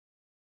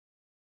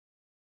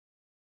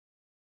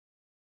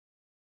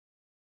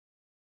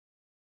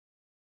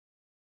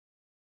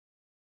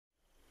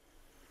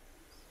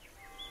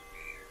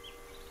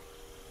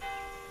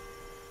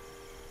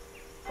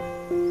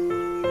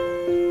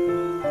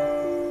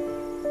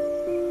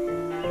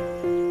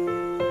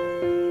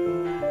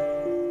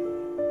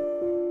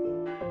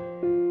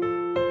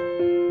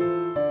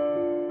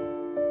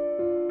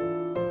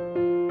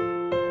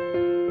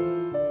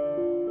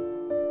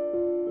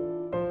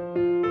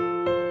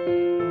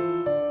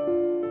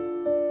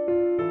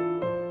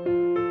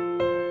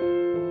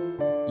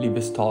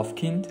Liebes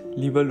Taufkind,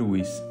 lieber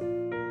Luis.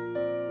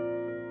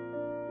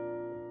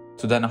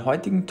 Zu deiner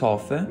heutigen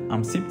Taufe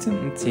am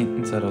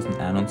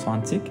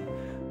 17.10.2021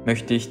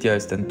 möchte ich dir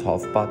als dein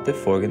Taufpate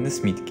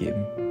Folgendes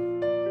mitgeben.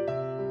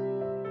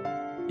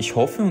 Ich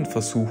hoffe und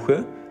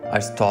versuche,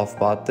 als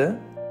Taufpate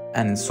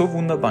einen so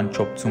wunderbaren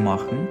Job zu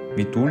machen,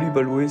 wie du,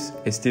 lieber Luis,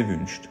 es dir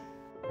wünschst.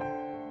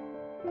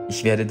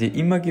 Ich werde dir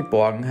immer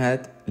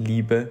Geborgenheit,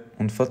 Liebe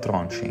und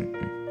Vertrauen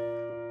schenken,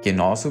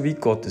 genauso wie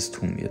Gott es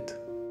tun wird.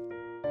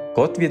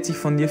 Gott wird sich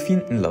von dir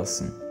finden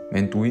lassen,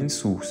 wenn du ihn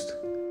suchst.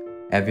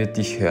 Er wird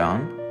dich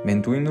hören,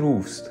 wenn du ihn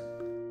rufst.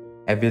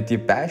 Er wird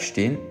dir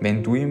beistehen,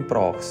 wenn du ihn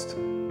brauchst.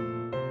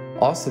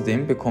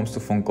 Außerdem bekommst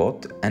du von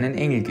Gott einen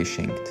Engel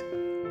geschenkt.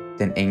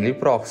 Den Engel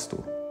brauchst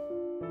du.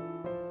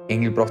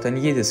 Engel braucht ein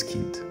jedes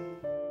Kind.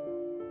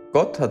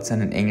 Gott hat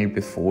seinen Engel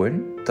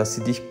befohlen, dass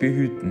sie dich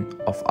behüten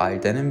auf all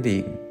deinen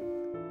Wegen.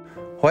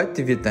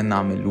 Heute wird dein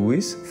Name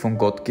Luis von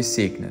Gott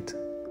gesegnet,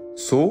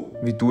 so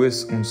wie du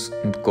es uns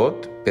und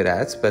Gott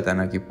bereits bei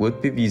deiner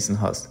Geburt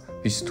bewiesen hast,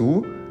 bist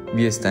du,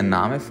 wie es dein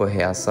Name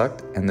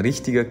vorhersagt, ein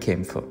richtiger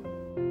Kämpfer.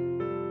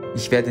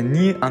 Ich werde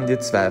nie an dir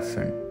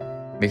zweifeln,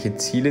 welche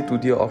Ziele du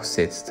dir auch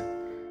setzt,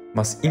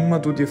 was immer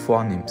du dir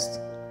vornimmst.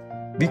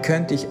 Wie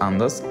könnte ich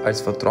anders,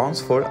 als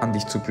vertrauensvoll an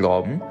dich zu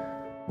glauben,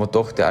 wo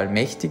doch der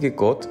allmächtige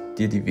Gott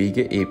dir die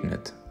Wege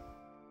ebnet.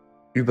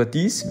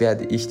 Überdies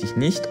werde ich dich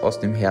nicht aus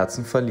dem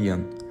Herzen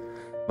verlieren,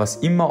 was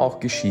immer auch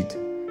geschieht,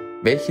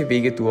 welche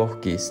Wege du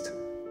auch gehst.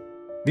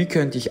 Wie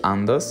könnte ich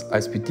anders,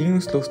 als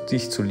bedingungslos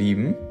dich zu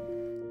lieben,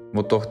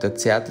 wo doch der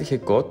zärtliche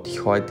Gott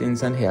dich heute in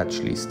sein Herz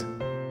schließt.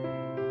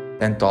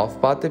 Dein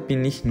Taufpate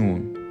bin ich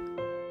nun.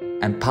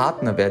 Ein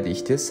Partner werde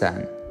ich dir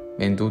sein,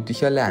 wenn du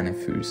dich alleine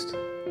fühlst.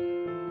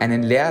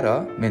 Einen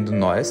Lehrer, wenn du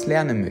Neues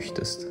lernen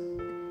möchtest.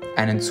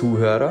 Einen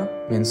Zuhörer,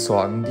 wenn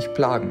Sorgen dich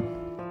plagen.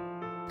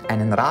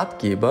 Einen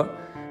Ratgeber,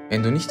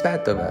 wenn du nicht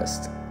weiter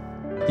weißt.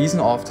 Diesen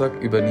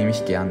Auftrag übernehme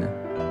ich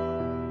gerne.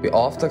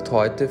 Beauftragt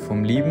heute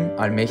vom lieben,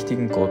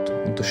 allmächtigen Gott,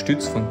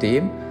 unterstützt von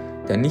dem,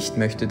 der nicht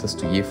möchte, dass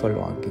du je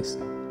verloren gehst.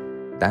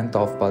 Dein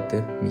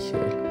Taufpate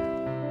Michael.